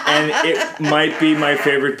 And it might be my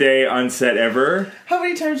favorite day on set ever. How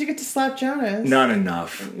many times did you get to slap Jonas? Not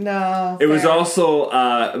enough. No. It was also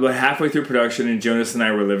about halfway through production, and Jonas and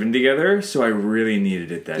I were living together, so I really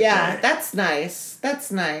needed it that day. Yeah, that's nice.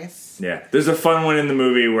 That's nice. Yeah. There's a fun one in the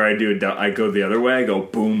movie where I go the other way. I go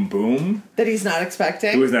boom, boom. That he's not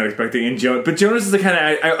expecting? He was not expecting. But Jonas is the kind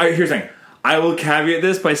of... Here's the thing. I will caveat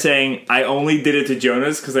this by saying I only did it to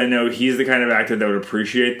Jonas because I know he's the kind of actor that would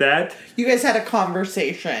appreciate that. You guys had a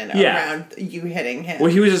conversation around you hitting him. Well,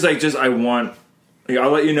 he was just like, I'll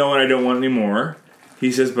let you know when I don't want any more.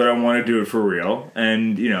 He says, but I want to do it for real.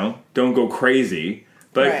 And, don't go crazy.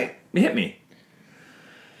 But hit me.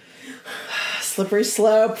 Slippery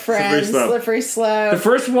slope, friends. Slippery slope. The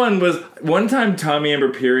first one was, one time Tommy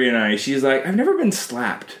Amber Peary and I, she's like, I've never been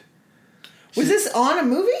slapped. Was this on a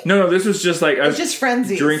movie? No, this was just like... I was just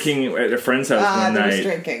frenzies. Drinking at a friend's house one night. Was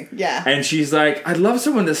drinking, yeah. And she's like, I'd love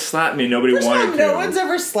someone to slap me. Nobody wanted to. No one's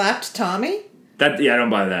ever slapped Tommy? I don't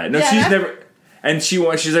buy that. No, she's never... And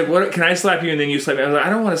she's like, "What? Can I slap you and then you slap me?" I was like, "I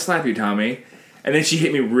don't want to slap you, Tommy." And then she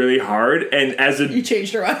hit me really hard, and you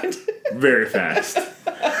changed her mind very fast.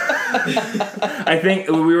 I think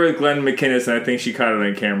we were with Glenn McInnes, and I think she caught it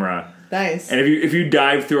on camera. Nice. And if you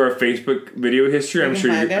dive through our Facebook video history, I'm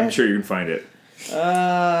sure you can find it.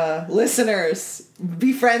 Listeners,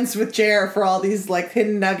 be friends with Jer for all these like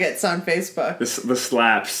hidden nuggets on Facebook. The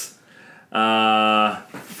slaps,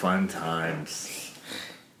 fun times.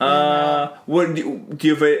 What do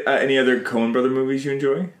you have any other Coen Brother movies you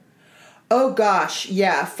enjoy? Oh gosh,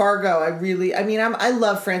 yeah, Fargo. I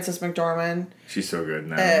love Frances McDormand. She's so good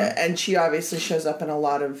now, and she obviously shows up in a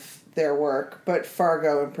lot of their work, but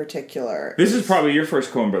Fargo in particular. This is probably your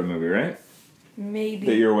first Coen Brother movie, right? Maybe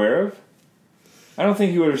that you're aware of. I don't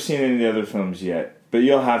think you would have seen any of the other films yet, but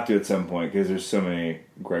you'll have to at some point because there's so many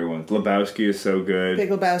great ones. Lebowski is so good. Big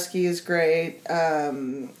Lebowski is great.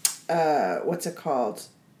 What's it called?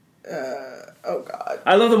 Oh God!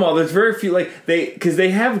 I love them all. There's very few because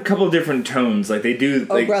they have a couple of different tones. Like they do.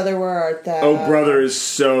 Oh Brother, Where Art Thou? Oh Brother is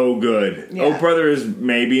so good. Yeah. Oh Brother is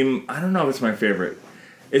maybe, I don't know if it's my favorite.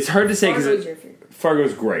 It's hard to say because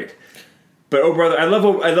Fargo's great, but Oh Brother, I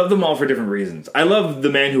love them all for different reasons. I love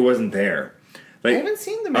The Man Who Wasn't There. I haven't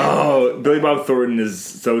seen The Man. Oh, Billy Bob Thornton is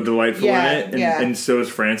so delightful in it, and so is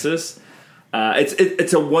Francis.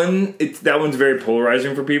 That one's very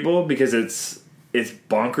polarizing for people because it's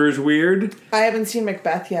bonkers weird. I haven't seen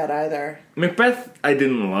Macbeth yet either. Macbeth I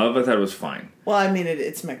didn't love. I thought it was fine. Well, I mean,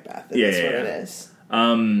 it's Macbeth. That's what it is.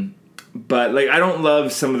 But I don't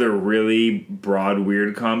love some of the really broad,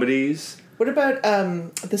 weird comedies. What about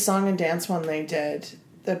the song and dance one they did?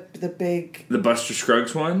 The Buster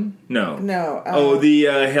Scruggs one? No.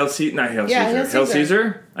 The Hail Caesar. Hail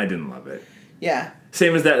Caesar? I didn't love it. Yeah.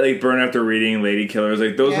 Same as that, Burn After Reading, Lady Killers.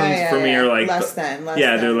 Those ones for me are less than.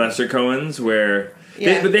 They're lesser Coens where...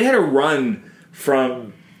 But they had a run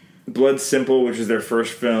from Blood Simple, which is their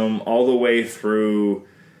first film, all the way through,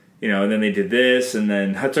 and then they did this, and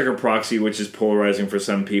then Hudsucker Proxy, which is polarizing for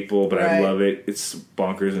some people, but I love it. It's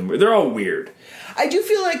bonkers, and they're all weird. I do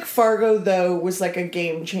feel like Fargo, though, was like a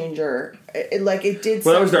game changer. It did.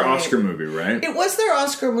 Well, that was their Oscar movie, right? It was their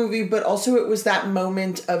Oscar movie, but also it was that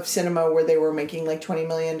moment of cinema where they were making like $20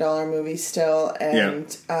 million movies still,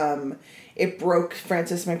 and it broke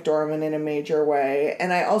Frances McDormand in a major way.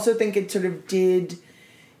 And I also think it sort of did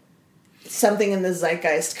something in the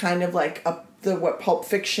zeitgeist, kind of like what Pulp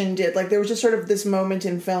Fiction did. Like there was just sort of this moment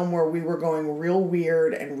in film where we were going real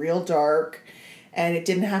weird and real dark, and it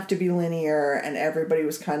didn't have to be linear, and everybody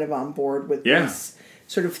was kind of on board with this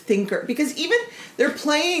sort of thinker. Because even they're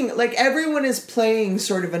playing, like everyone is playing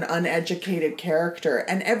sort of an uneducated character,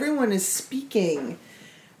 and everyone is speaking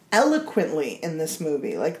eloquently in this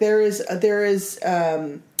movie. Like there is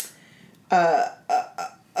a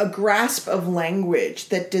grasp of language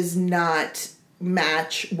that does not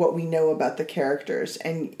match what we know about the characters,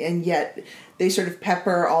 and yet they sort of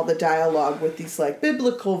pepper all the dialogue with these like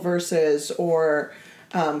biblical verses or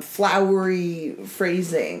flowery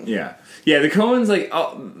phrasing. Yeah, the Coens, like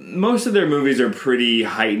most of their movies are pretty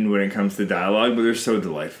heightened when it comes to dialogue, but they're so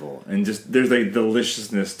delightful, and just there's like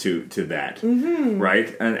deliciousness to that,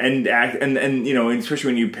 right? And especially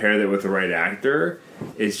when you pair that with the right actor,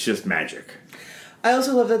 it's just magic. I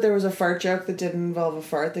also love that there was a fart joke that didn't involve a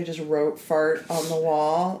fart. They just wrote fart on the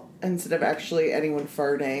wall instead of actually anyone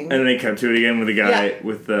farting. And then they cut to it again with the guy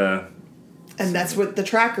with the... And that's what the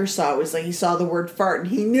tracker saw. It was like he saw the word fart and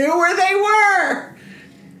he knew where they were!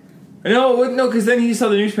 No, because then he saw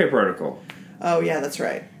the newspaper article. Oh, yeah, that's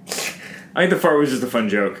right. I think the fart was just a fun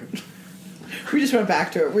joke. We just went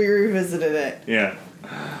back to it. We revisited it. Yeah.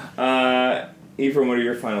 Ephraim, what are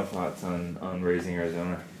your final thoughts on Raising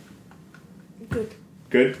Arizona?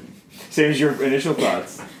 Good? Same as your initial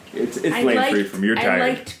thoughts. It's late for you from your tired. I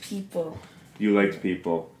liked people. You liked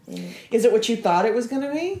people. Yeah. Is it what you thought it was going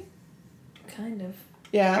to be? Kind of.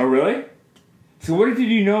 Yeah. Oh, really? So what did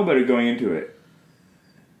you know about it going into it?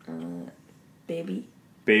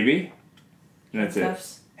 Baby? And that's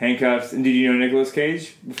Handcuffs. It? Handcuffs. And did you know Nicolas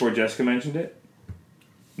Cage before Jessica mentioned it?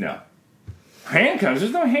 No. Handcuffs?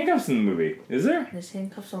 There's no handcuffs in the movie, is there? There's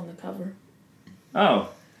handcuffs on the cover.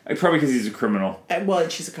 Oh. Probably because he's a criminal. Well,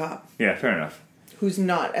 and she's a cop. Yeah, fair enough. Who's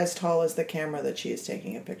not as tall as the camera that she is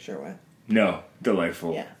taking a picture with. No.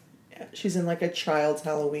 Delightful. Yeah. She's in like a child's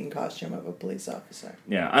Halloween costume of a police officer.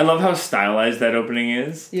 Yeah. I love how stylized that opening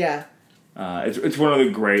is. Yeah. It's one of the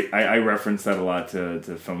great... I reference that a lot to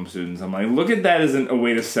film students. I'm like, look at that as a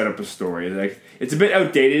way to set up a story. Like, it's a bit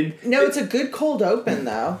outdated. No, it's a good cold open,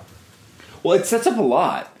 though. Well, it sets up a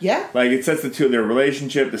lot. Yeah. Like, it sets the two of their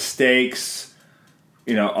relationship, the stakes...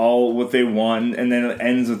 all what they want, and then it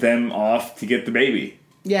ends with them off to get the baby.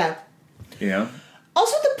 Yeah.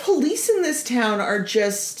 Also, the police in this town are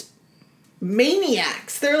just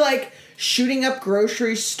maniacs. They're, like, shooting up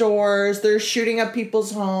grocery stores. They're shooting up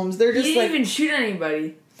people's homes. They're just, he didn't even shoot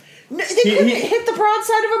anybody. No, they couldn't hit the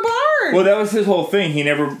broadside of a barn. Well, that was his whole thing. He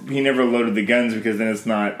never loaded the guns because then it's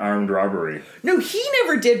not armed robbery. No, he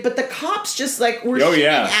never did, but the cops just, like, were shooting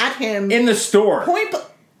at him. In the store.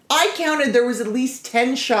 I counted there was at least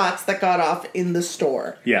 10 shots that got off in the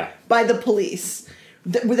store. Yeah. By the police.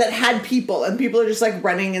 That had people, and people are just like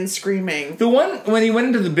running and screaming. The one, when he went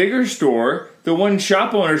into the bigger store, the one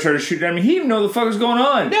shop owner started shooting at him. He didn't even know what the fuck was going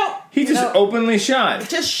on. No. He just openly shot.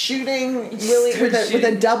 Just shooting really with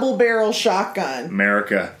a double barrel shotgun.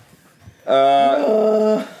 America.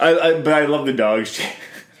 But I love the dogs.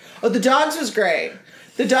 Oh, the dogs was great.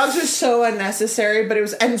 The dogs were so unnecessary, but it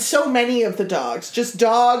was, and so many of the dogs, just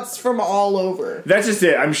dogs from all over. That's just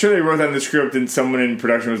it. I'm sure they wrote that in the script, and someone in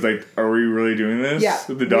production was like, "Are we really doing this?" Yeah,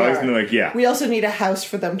 with the dogs, and they're like, "Yeah." We also need a house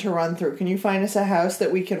for them to run through. Can you find us a house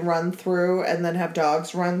that we can run through and then have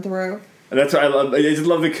dogs run through? That's what I love. I just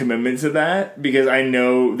love the commitment to that because I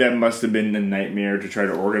know that must have been a nightmare to try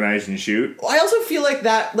to organize and shoot. I also feel like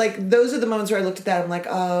that, like those are the moments where I looked at that. I'm like,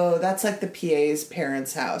 oh, that's like the PA's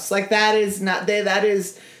parents' house. Like that is not that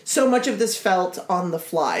is so much of this felt on the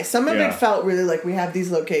fly. Some of it felt really like we have these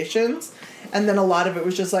locations, and then a lot of it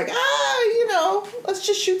was just like, let's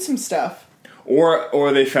just shoot some stuff.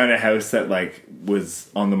 Or they found a house that like was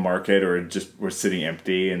on the market or just was sitting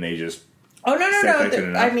empty, and they just. Oh,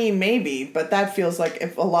 no. I mean, maybe, but that feels like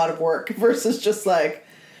a lot of work versus just like,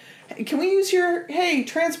 hey, can we use your,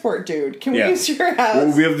 transport dude, can we use your house?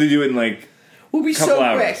 We'll be able to do it in like We'll be so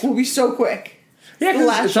quick. We'll be so quick. Yeah,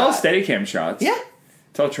 because it's all Steadicam shots. Yeah.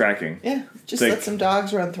 It's all tracking. Yeah, just Like- let some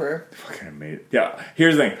dogs run through. Fucking amazing. Yeah.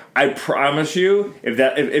 Here's the thing. I promise you,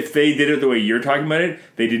 if they did it the way you're talking about it,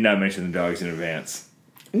 they did not mention the dogs in advance.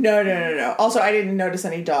 No. Also, I didn't notice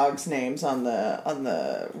any dogs' names on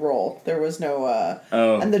the roll. There was no.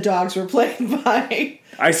 And the dogs were played by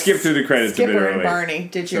I skipped through the credits a bit Skipper early. and Barney.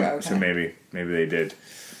 Did you? So, Okay. so maybe they did.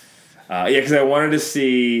 Yeah, because I wanted to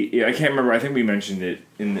see. Yeah, I can't remember. I think we mentioned it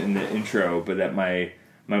in the intro, but that my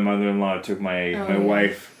mother-in-law took my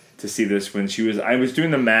wife to see this when she was. I was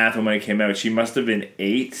doing the math when it came out. She must have been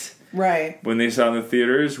 8 Right. when they saw it in the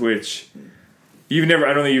theaters. Which you've never.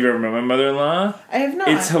 I don't think you've ever met my mother-in-law. I have not.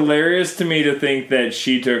 It's hilarious to me to think that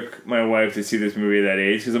she took my wife to see this movie at that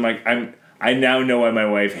age because I'm like I now know why my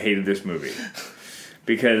wife hated this movie.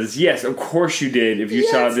 Because yes, of course you did. If you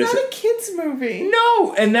saw it's this, not a kids movie.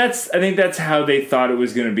 no, and I think that's how they thought it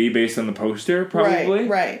was going to be based on the poster, probably.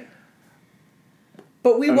 Right.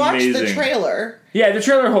 But we watched the Amazing. trailer. Yeah, the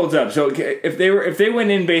trailer holds up. So if they went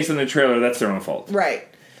in based on the trailer, that's their own fault. Right.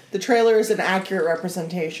 The trailer is an accurate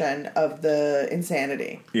representation of the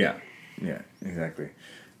insanity. Yeah, exactly.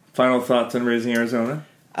 Final thoughts on Raising Arizona?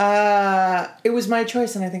 It was my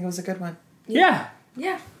choice, and I think it was a good one. Yeah.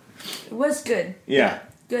 Yeah. It was good. Yeah.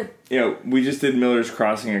 Good. We just did Miller's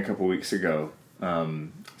Crossing a couple weeks ago.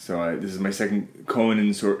 So this is my second Coen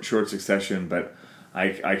in short succession, but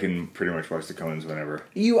I can pretty much watch the Coens whenever.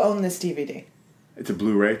 You own this DVD. It's a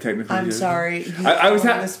Blu-ray, technically. I'm sorry. You I was own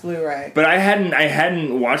not- this Blu-ray. But I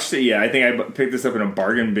hadn't watched it yet. I think I picked this up in a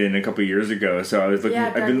bargain bin a couple years ago. So I was looking. Yeah,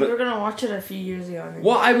 I've we been were gonna watch it a few years ago.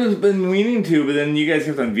 well, I was been meaning to, but then you guys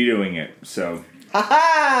kept on vetoing it. So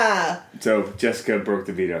Jessica broke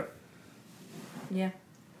the veto. Yeah.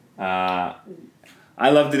 I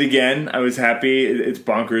loved it again. I was happy. It's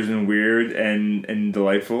bonkers and weird and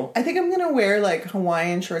delightful. I think I'm gonna wear like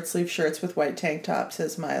Hawaiian short sleeve shirts with white tank tops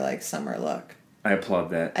as my like summer look. I applaud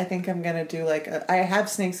that. I think I'm gonna do like I have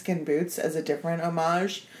snakeskin boots as a different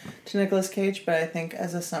homage to Nicolas Cage, but I think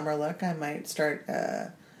as a summer look I might start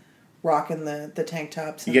rocking the tank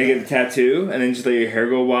tops. You gotta get the tattoo and then just let your hair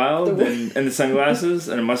go wild and the sunglasses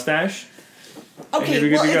and a mustache. Okay, you're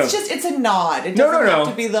good well to go. it's a nod. It No, doesn't no. have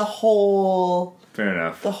to be the whole Fair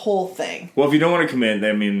enough. thing. Well, if you don't want to commit,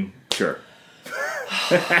 I mean, sure.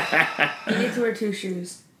 You need to wear 2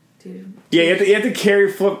 shoes. Yeah, you have to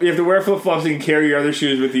carry flip. You have to wear flip flops and carry your other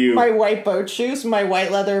shoes with you. My white boat shoes, my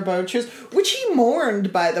white leather boat shoes, which he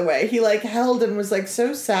mourned, by the way. He like held and was like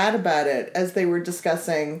so sad about it as they were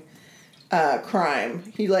discussing crime.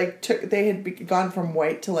 He like they had gone from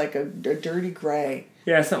white to like a dirty gray.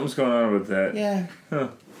 Yeah, something's going on with that. Yeah. Huh.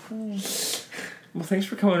 Well, thanks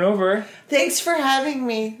for coming over. Thanks for having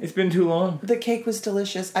me. It's been too long. The cake was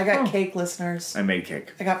delicious. I got cake, listeners. I made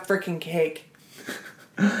cake. I got frickin' cake.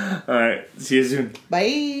 All right. See you soon.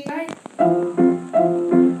 Bye. Bye.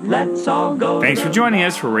 Let's all go. Thanks to for the joining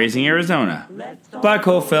us for Raising Arizona. Black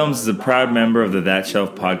Hole Films is a proud member of the That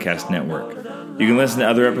Shelf Podcast Network. You can listen to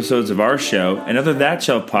other episodes of our show and other That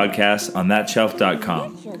Shelf podcasts on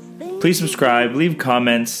thatshelf.com. Please subscribe, leave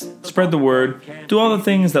comments, spread the word, do all the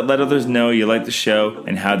things that let others know you like the show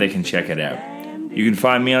and how they can check it out. You can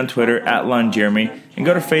find me on Twitter @LonJeremy and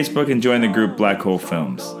go to Facebook and join the group Black Hole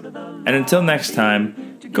Films. And until next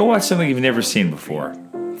time, go watch something you've never seen before.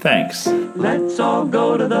 Thanks. Let's all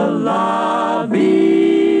go to the lobby.